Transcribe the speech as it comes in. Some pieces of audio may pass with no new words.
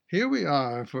Here we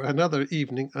are for another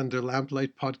evening under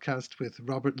Lamplight podcast with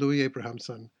Robert Louis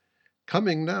Abrahamson,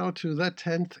 coming now to the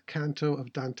 10th canto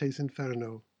of Dante's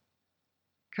Inferno.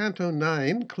 Canto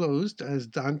 9 closed as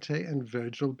Dante and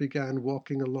Virgil began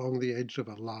walking along the edge of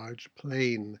a large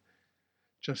plain,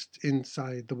 just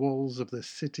inside the walls of the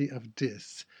city of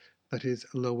Dis, that is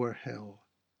lower hell.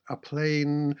 A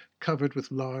plain covered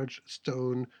with large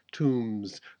stone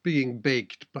tombs, being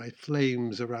baked by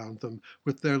flames around them,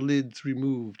 with their lids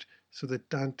removed, so that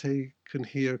Dante can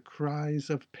hear cries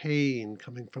of pain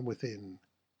coming from within.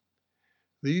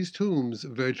 These tombs,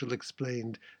 Virgil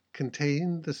explained,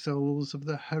 contain the souls of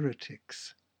the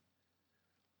heretics.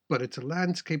 But it's a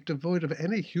landscape devoid of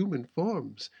any human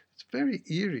forms. It's very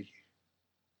eerie.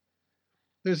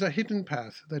 There's a hidden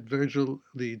path that Virgil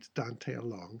leads Dante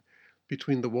along,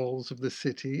 between the walls of the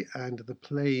city and the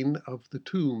plain of the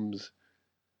tombs.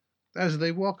 As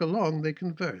they walk along, they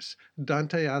converse.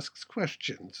 Dante asks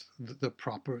questions, the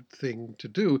proper thing to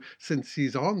do, since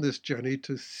he's on this journey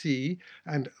to see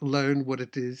and learn what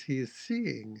it is he is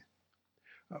seeing.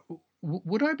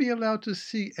 Would I be allowed to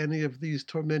see any of these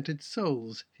tormented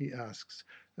souls? He asks.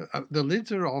 The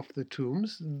lids are off the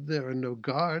tombs. There are no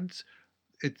guards.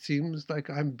 It seems like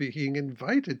I'm being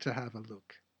invited to have a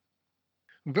look.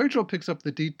 Virgil picks up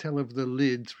the detail of the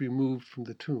lids removed from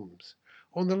the tombs.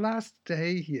 On the last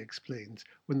day, he explains,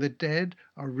 when the dead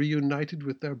are reunited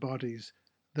with their bodies,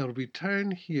 they'll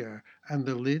return here and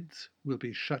the lids will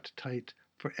be shut tight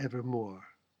forevermore.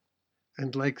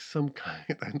 And like some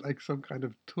kind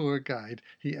of tour guide,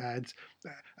 he adds,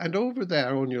 and over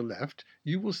there on your left,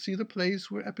 you will see the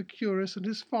place where Epicurus and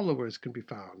his followers can be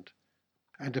found.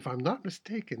 And if I'm not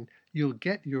mistaken, you'll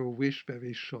get your wish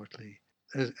very shortly,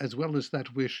 as well as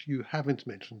that wish you haven't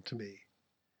mentioned to me.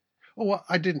 Oh,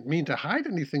 I didn't mean to hide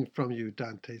anything from you,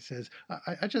 Dante says.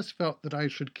 I just felt that I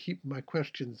should keep my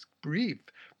questions brief,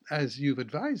 as you've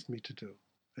advised me to do.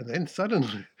 And then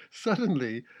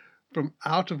suddenly, from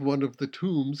out of one of the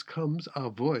tombs comes a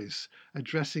voice,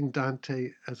 addressing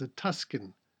Dante as a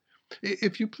Tuscan.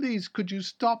 If you please, could you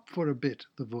stop for a bit,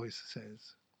 the voice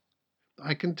says.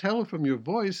 I can tell from your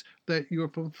voice that you're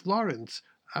from Florence,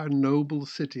 a noble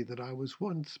city that I was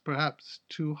once perhaps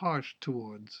too harsh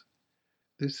towards.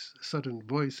 This sudden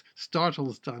voice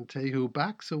startles Dante, who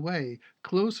backs away,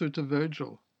 closer to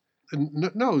Virgil.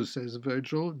 No, says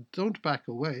Virgil, don't back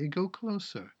away, go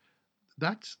closer.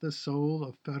 That's the soul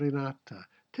of Farinata.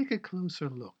 Take a closer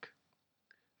look.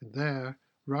 And there,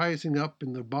 rising up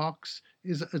in the box,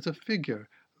 is a figure,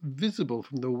 visible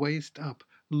from the waist up,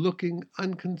 looking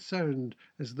unconcerned,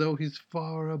 as though he's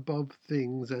far above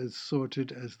things as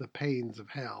sordid as the pains of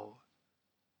hell.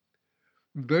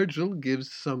 Virgil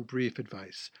gives some brief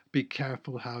advice. Be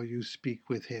careful how you speak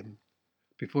with him,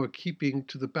 before keeping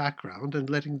to the background and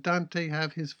letting Dante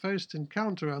have his first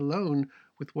encounter alone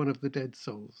with one of the dead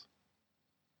souls.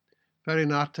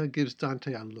 Farinata gives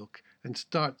Dante a look and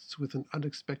starts with an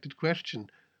unexpected question.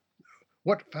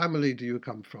 What family do you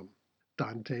come from?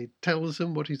 Dante tells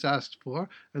him what he's asked for,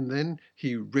 and then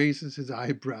he raises his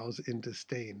eyebrows in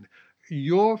disdain.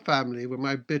 Your family were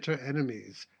my bitter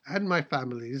enemies, and my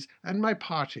families, and my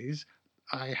parties.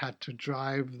 I had to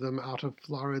drive them out of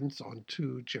Florence on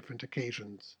 2 different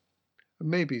occasions.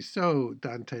 Maybe so,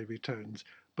 Dante returns,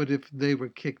 but if they were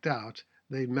kicked out,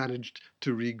 they managed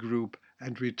to regroup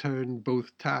and return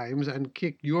both times and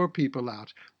kick your people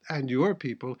out, and your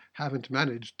people haven't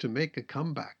managed to make a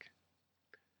comeback.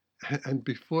 And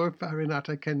before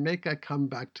Farinata can make a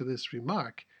comeback to this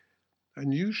remark, a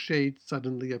new shade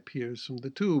suddenly appears from the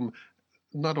tomb,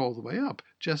 not all the way up,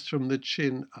 just from the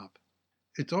chin up.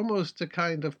 It's almost a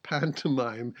kind of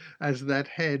pantomime, as that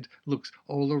head looks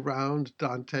all around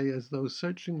Dante as though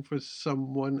searching for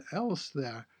someone else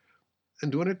there.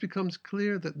 And when it becomes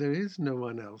clear that there is no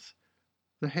one else,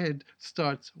 the head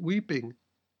starts weeping.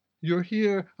 You're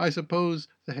here, I suppose,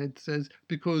 the head says,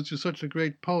 because you're such a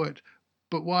great poet.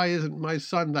 But why isn't my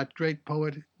son, that great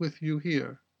poet, with you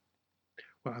here?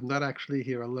 Well, I'm not actually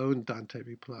here alone, Dante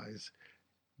replies.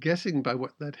 Guessing by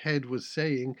what that head was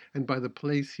saying and by the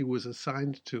place he was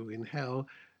assigned to in hell,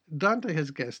 Dante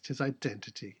has guessed his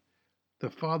identity, the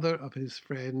father of his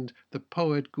friend, the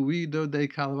poet Guido de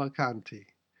Cavalcanti.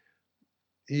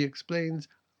 He explains,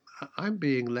 I'm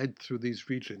being led through these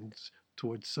regions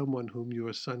towards someone whom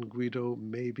your son Guido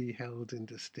may be held in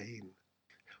disdain.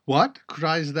 What?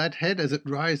 Cries that head as it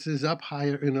rises up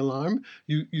higher in alarm.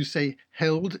 You say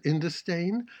held in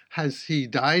disdain? Has he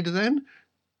died then?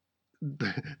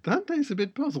 Dante's a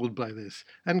bit puzzled by this,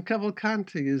 and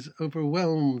Cavalcanti is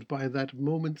overwhelmed by that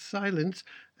moment's silence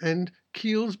and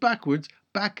keels backwards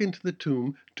back into the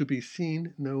tomb to be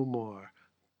seen no more.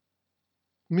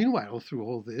 Meanwhile, through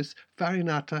all this,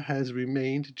 Farinata has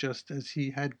remained just as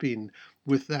he had been,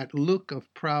 with that look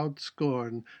of proud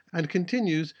scorn, and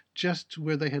continues just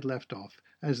where they had left off,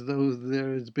 as though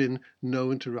there has been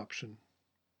no interruption.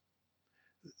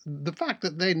 The fact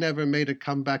that they never made a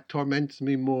comeback torments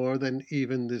me more than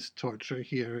even this torture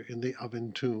here in the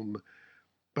oven tomb.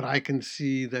 But I can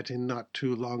see that in not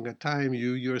too long a time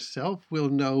you yourself will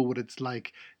know what it's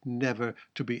like never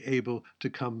to be able to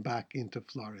come back into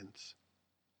Florence.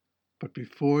 But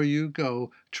before you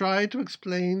go, try to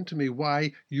explain to me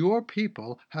why your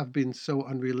people have been so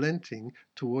unrelenting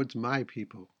towards my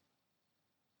people.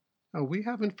 Oh, we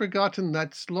haven't forgotten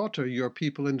that slaughter your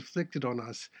people inflicted on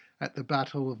us at the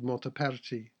Battle of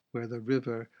Monteperti, where the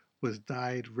river was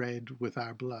dyed red with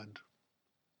our blood.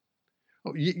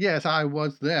 Oh, yes, I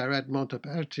was there at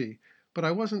Monteperti, but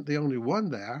I wasn't the only one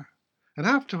there. And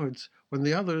afterwards, when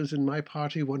the others in my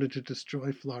party wanted to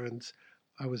destroy Florence,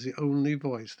 I was the only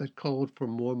voice that called for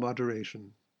more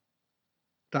moderation.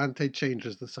 Dante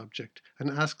changes the subject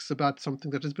and asks about something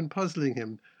that has been puzzling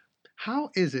him. How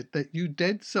is it that you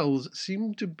dead souls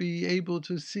seem to be able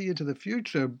to see into the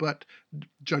future, but,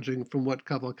 judging from what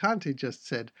Cavalcanti just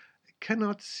said,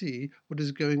 cannot see what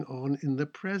is going on in the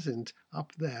present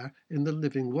up there in the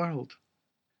living world?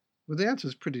 Well, the answer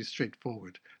is pretty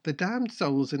straightforward. The damned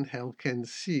souls in hell can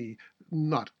see,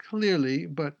 not clearly,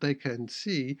 but they can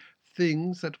see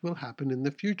things that will happen in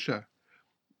the future.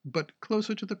 But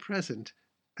closer to the present,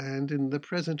 and in the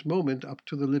present moment up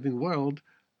to the living world,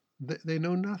 they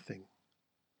know nothing.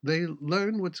 They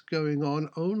learn what's going on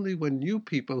only when new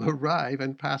people arrive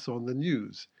and pass on the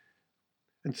news.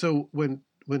 And so when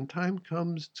time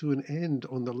comes to an end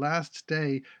on the last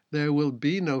day, there will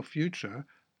be no future,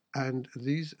 and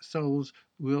these souls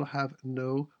will have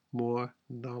no more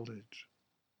knowledge.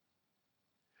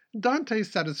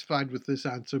 Dante's satisfied with this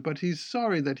answer, but he's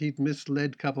sorry that he'd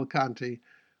misled Cavalcanti,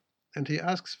 and he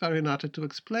asks Farinata to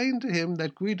explain to him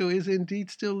that Guido is indeed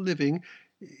still living.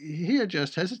 He had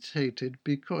just hesitated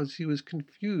because he was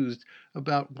confused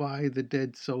about why the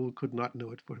dead soul could not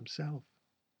know it for himself.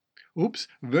 Oops,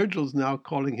 Virgil's now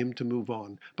calling him to move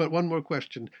on. But one more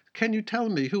question. Can you tell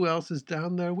me who else is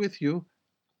down there with you?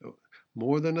 Oh,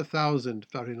 more than 1,000,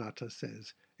 Farinata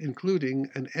says, including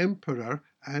an emperor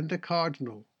and a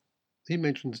cardinal. He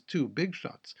mentions 2 big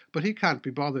shots, but he can't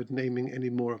be bothered naming any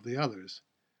more of the others.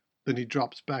 Then he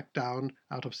drops back down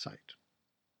out of sight.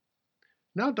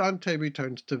 Now Dante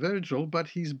returns to Virgil, but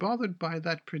he's bothered by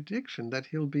that prediction that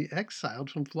he'll be exiled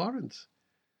from Florence.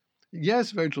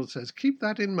 Yes, Virgil says, keep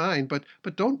that in mind, but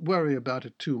don't worry about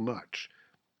it too much.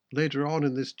 Later on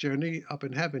in this journey up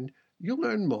in heaven, you'll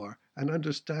learn more and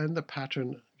understand the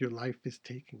pattern your life is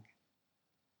taking.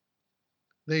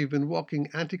 They've been walking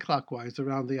anti-clockwise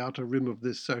around the outer rim of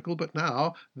this circle, but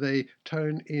now they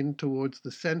turn in towards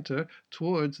the center,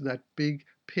 towards that big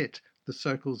pit the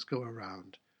circles go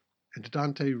around. And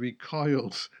Dante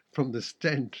recoils from the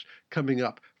stench coming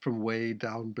up from way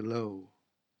down below.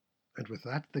 And with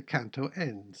that, the canto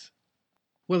ends.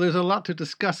 Well, there's a lot to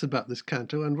discuss about this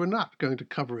canto, and we're not going to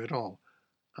cover it all.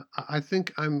 I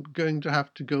think I'm going to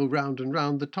have to go round and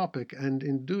round the topic, and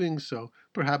in doing so,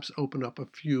 perhaps open up a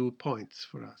few points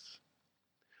for us.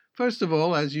 First of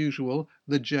all, as usual,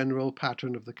 the general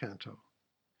pattern of the canto.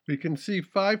 We can see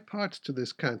 5 parts to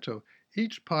this canto,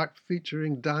 each part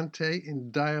featuring Dante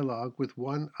in dialogue with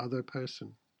one other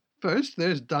person. First,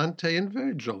 there's Dante and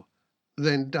Virgil,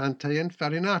 then Dante and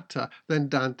Farinata, then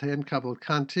Dante and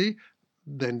Cavalcanti,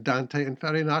 then Dante and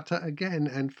Farinata again,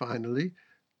 and finally,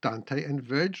 Dante and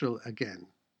Virgil again.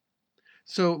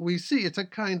 So we see it's a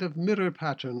kind of mirror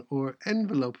pattern or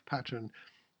envelope pattern,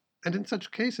 and in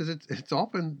such cases it's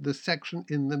often the section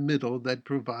in the middle that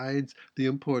provides the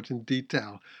important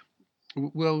detail.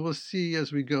 Well, we'll see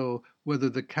as we go whether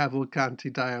the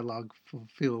Cavalcanti dialogue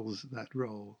fulfills that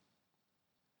role.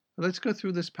 Let's go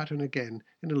through this pattern again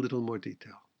in a little more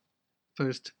detail.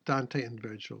 First, Dante and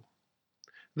Virgil.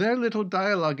 Their little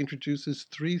dialogue introduces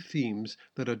 3 themes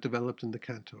that are developed in the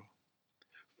canto.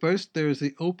 First, there is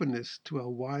the openness to a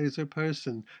wiser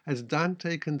person, as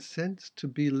Dante consents to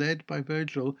be led by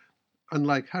Virgil,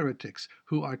 unlike heretics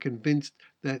who are convinced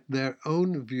that their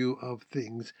own view of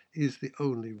things is the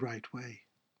only right way.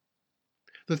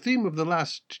 The theme of the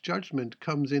Last Judgment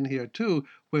comes in here too,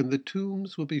 when the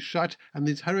tombs will be shut and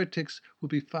these heretics will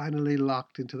be finally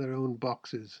locked into their own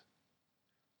boxes.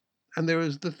 And there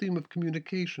is the theme of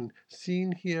communication,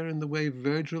 seen here in the way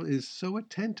Virgil is so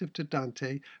attentive to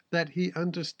Dante that he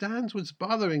understands what's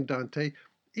bothering Dante,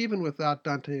 even without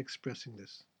Dante expressing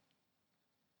this.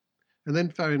 And then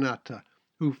Farinata,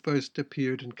 who first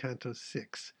appeared in Canto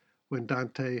 6, when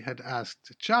Dante had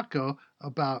asked Ciacco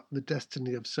about the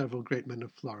destiny of several great men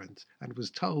of Florence, and was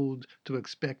told to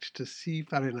expect to see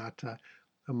Farinata,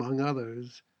 among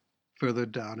others, further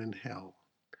down in hell.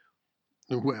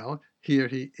 Well, here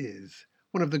he is,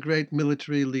 one of the great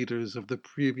military leaders of the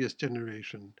previous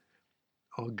generation,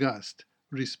 august,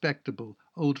 respectable,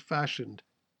 old-fashioned,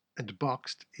 and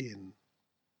boxed in.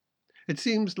 It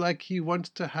seems like he wants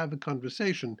to have a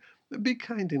conversation. Be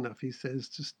kind enough, he says,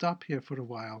 to stop here for a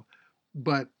while.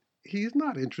 But he is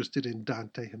not interested in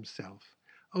Dante himself,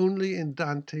 only in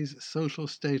Dante's social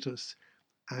status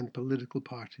and political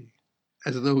party,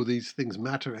 as though these things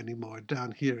matter anymore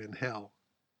down here in hell.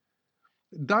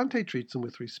 Dante treats him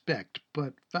with respect,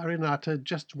 but Farinata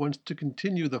just wants to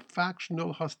continue the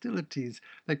factional hostilities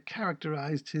that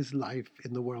characterized his life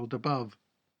in the world above.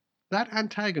 That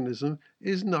antagonism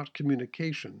is not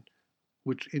communication,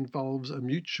 which involves a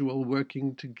mutual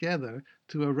working together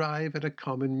to arrive at a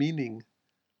common meaning.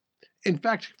 In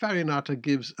fact, Farinata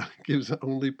gives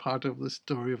only part of the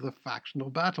story of the factional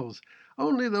battles,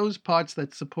 only those parts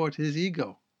that support his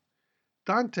ego.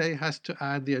 Dante has to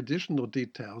add the additional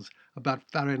details about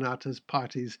Farinata's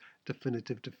party's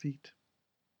definitive defeat.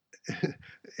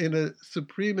 In a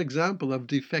supreme example of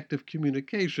defective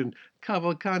communication,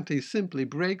 Cavalcanti simply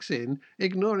breaks in,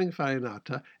 ignoring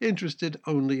Farinata, interested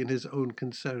only in his own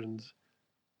concerns.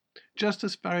 Just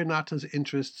as Farinata's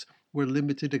interests were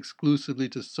limited exclusively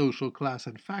to social class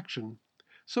and faction,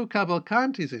 so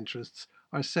Cavalcanti's interests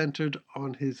are centered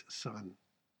on his son.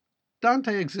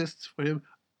 Dante exists for him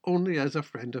only as a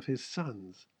friend of his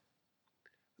son's.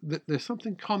 There's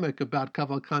something comic about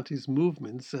Cavalcanti's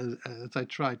movements, as I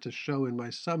tried to show in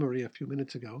my summary a few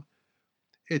minutes ago.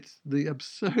 It's the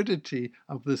absurdity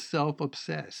of the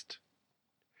self-obsessed.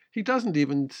 He doesn't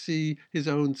even see his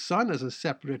own son as a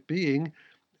separate being.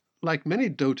 Like many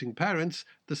doting parents,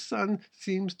 the son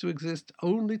seems to exist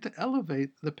only to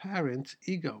elevate the parent's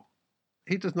ego.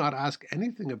 He does not ask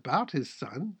anything about his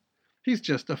son. He's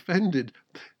just offended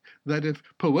that if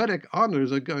poetic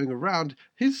honors are going around,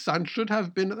 his son should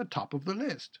have been at the top of the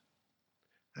list.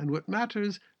 And what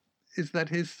matters is that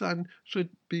his son should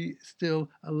be still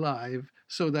alive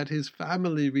so that his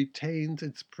family retains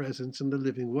its presence in the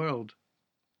living world.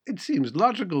 It seems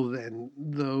logical then,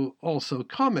 though also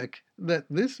comic, that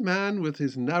this man with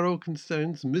his narrow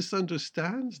concerns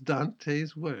misunderstands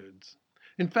Dante's words.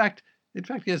 In fact,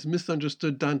 he has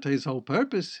misunderstood Dante's whole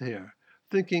purpose here,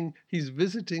 thinking he's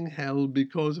visiting hell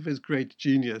because of his great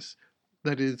genius,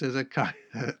 that is, as a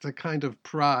kind of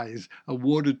prize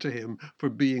awarded to him for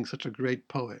being such a great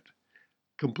poet,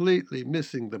 completely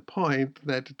missing the point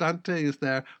that Dante is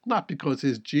there not because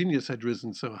his genius had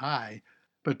risen so high,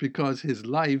 but because his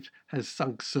life has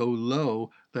sunk so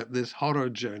low that this horror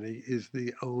journey is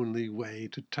the only way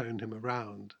to turn him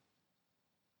around.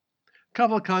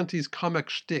 Cavalcanti's comic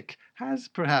shtick has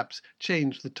perhaps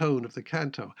changed the tone of the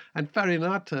canto, and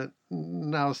Farinata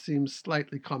now seems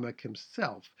slightly comic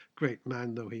himself, great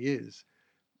man though he is,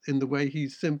 in the way he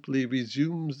simply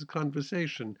resumes the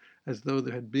conversation as though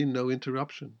there had been no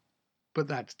interruption. But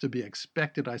that's to be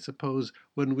expected, I suppose,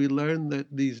 when we learn that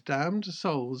these damned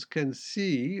souls can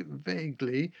see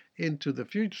vaguely into the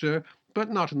future, but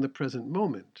not in the present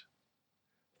moment.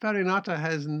 Farinata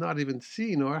has not even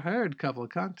seen or heard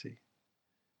Cavalcanti.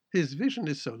 His vision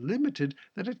is so limited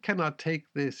that it cannot take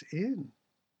this in.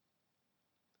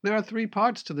 There are three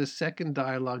parts to this second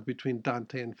dialogue between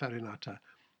Dante and Farinata.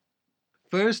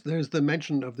 First, there's the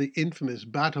mention of the infamous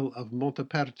Battle of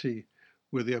Monteperti,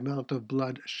 where the amount of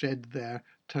blood shed there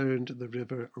turned the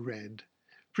river red,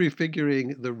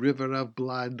 prefiguring the river of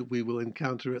blood we will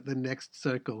encounter at the next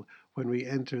circle when we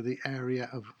enter the area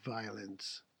of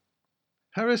violence.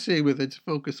 Heresy, with its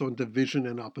focus on division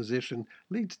and opposition,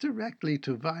 leads directly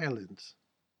to violence.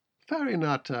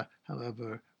 Farinata,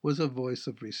 however, was a voice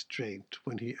of restraint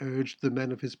when he urged the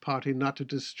men of his party not to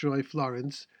destroy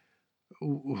Florence,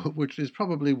 which is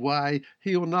probably why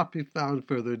he will not be found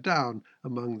further down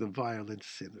among the violent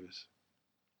sinners.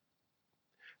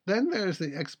 Then there's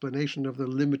the explanation of the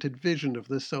limited vision of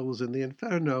the souls in the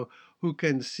Inferno, who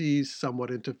can see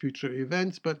somewhat into future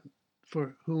events, but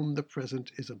for whom the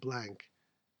present is a blank.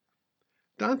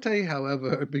 Dante,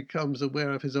 however, becomes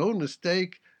aware of his own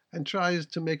mistake and tries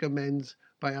to make amends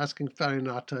by asking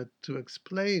Farinata to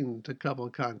explain to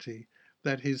Cavalcanti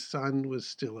that his son was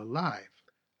still alive.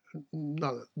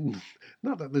 Not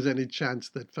that there's any chance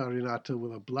that Farinata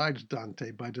will oblige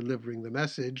Dante by delivering the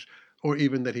message, or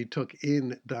even that he took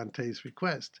in Dante's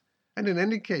request. And in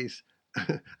any case,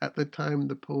 at the time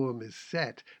the poem is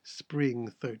set,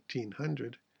 spring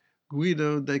 1300,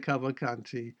 Guido de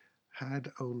Cavalcanti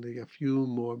had only a few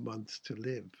more months to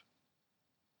live.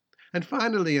 And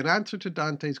finally, in answer to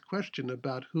Dante's question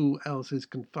about who else is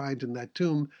confined in that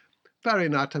tomb,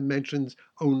 Farinata mentions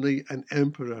only an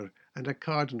emperor and a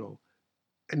cardinal.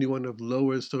 Anyone of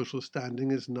lower social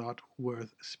standing is not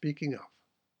worth speaking of.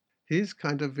 His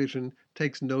kind of vision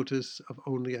takes notice of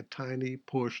only a tiny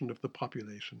portion of the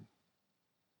population.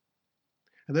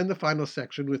 And then the final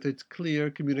section with its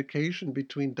clear communication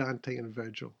between Dante and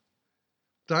Virgil.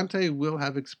 Dante will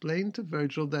have explained to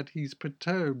Virgil that he's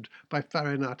perturbed by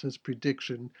Farinata's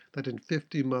prediction that in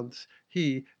 50 months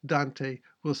he, Dante,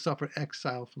 will suffer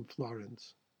exile from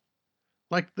Florence.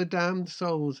 Like the damned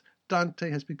souls, Dante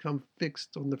has become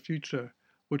fixed on the future,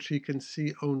 which he can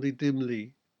see only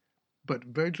dimly. But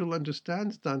Virgil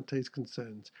understands Dante's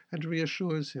concerns and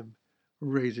reassures him,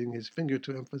 raising his finger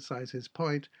to emphasize his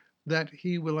point, that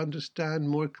he will understand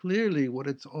more clearly what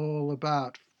it's all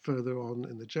about further on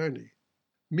in the journey.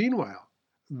 Meanwhile,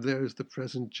 there's the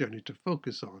present journey to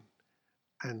focus on,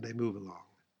 and they move along.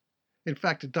 In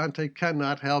fact, Dante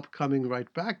cannot help coming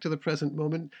right back to the present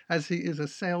moment as he is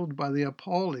assailed by the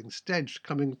appalling stench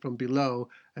coming from below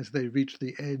as they reach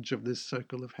the edge of this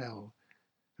circle of hell,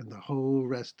 and the whole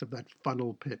rest of that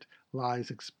funnel pit lies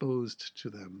exposed to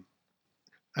them.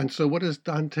 And so what has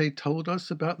Dante told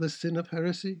us about the sin of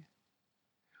heresy?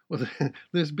 Well,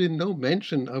 there's been no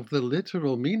mention of the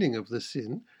literal meaning of the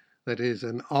sin, that is,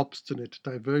 an obstinate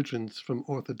divergence from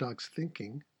orthodox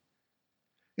thinking.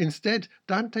 Instead,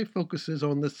 Dante focuses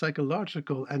on the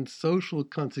psychological and social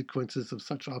consequences of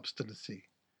such obstinacy.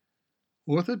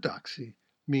 Orthodoxy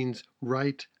means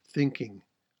right thinking,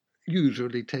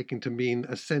 usually taken to mean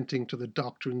assenting to the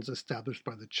doctrines established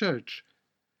by the Church.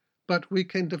 But we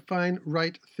can define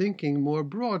right thinking more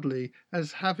broadly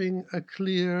as having a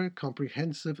clear,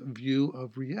 comprehensive view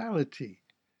of reality,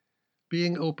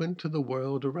 being open to the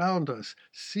world around us,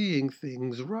 seeing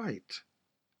things right.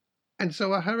 And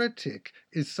so a heretic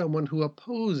is someone who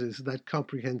opposes that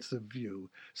comprehensive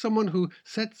view, someone who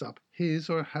sets up his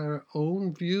or her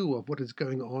own view of what is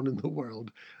going on in the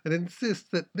world and insists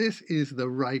that this is the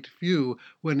right view,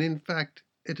 when in fact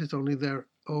it is only their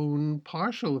own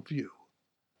partial view.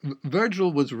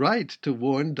 Virgil was right to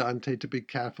warn Dante to be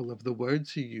careful of the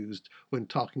words he used when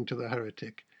talking to the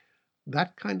heretic.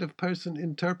 That kind of person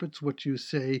interprets what you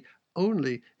say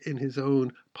only in his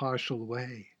own partial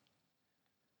way.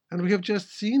 And we have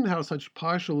just seen how such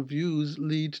partial views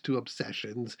lead to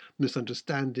obsessions,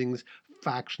 misunderstandings,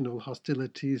 factional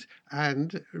hostilities,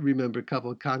 and, remember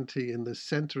Cavalcanti in the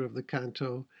center of the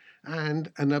canto,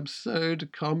 and an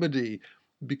absurd comedy,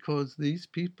 because these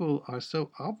people are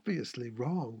so obviously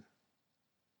wrong.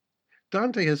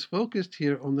 Dante has focused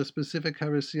here on the specific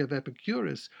heresy of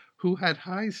Epicurus, who had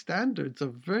high standards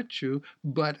of virtue,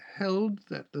 but held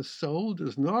that the soul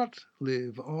does not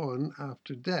live on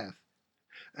after death.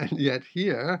 And yet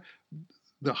here,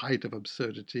 the height of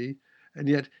absurdity, and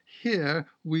yet here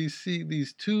we see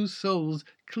these two souls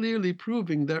clearly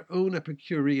proving their own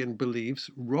Epicurean beliefs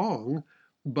wrong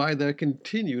by their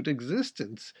continued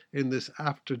existence in this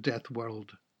after-death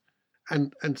world.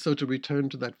 And so to return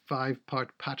to that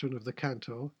 5-part pattern of the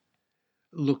canto,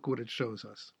 look what it shows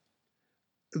us.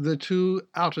 The two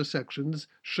outer sections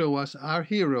show us our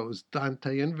heroes,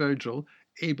 Dante and Virgil,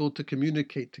 able to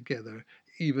communicate together,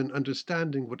 even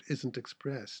understanding what isn't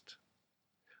expressed.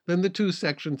 Then the two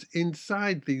sections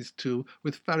inside these two,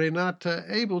 with Farinata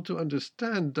able to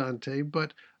understand Dante,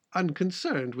 but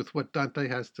unconcerned with what Dante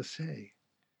has to say.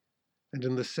 And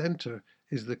in the center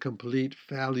is the complete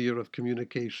failure of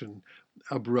communication,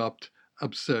 abrupt,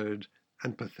 absurd,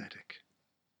 and pathetic.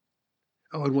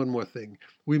 Oh, and one more thing.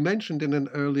 We mentioned in an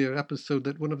earlier episode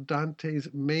that one of Dante's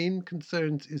main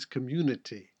concerns is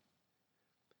community.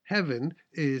 Heaven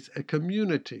is a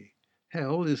community.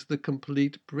 Hell is the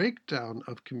complete breakdown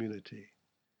of community.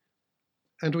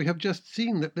 And we have just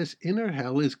seen that this inner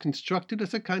hell is constructed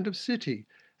as a kind of city,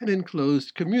 an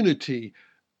enclosed community,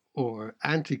 or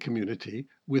anti-community,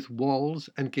 with walls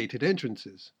and gated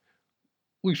entrances.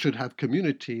 We should have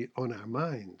community on our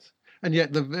minds. And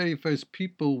yet the very first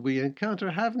people we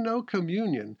encounter have no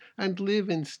communion and live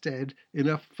instead in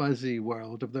a fuzzy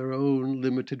world of their own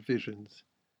limited visions.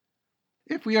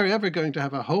 If we are ever going to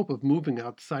have a hope of moving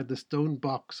outside the stone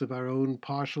box of our own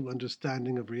partial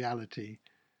understanding of reality,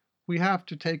 we have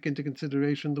to take into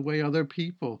consideration the way other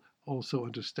people also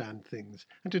understand things,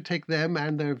 and to take them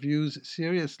and their views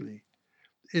seriously.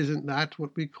 Isn't that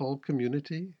what we call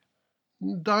community?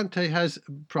 Dante has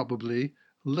probably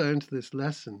learned this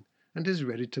lesson and is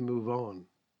ready to move on.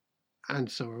 And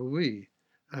so are we.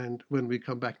 And when we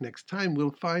come back next time,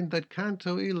 we'll find that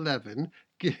Canto 11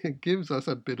 gives us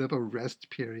a bit of a rest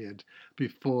period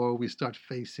before we start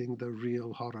facing the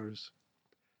real horrors.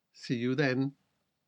 See you then.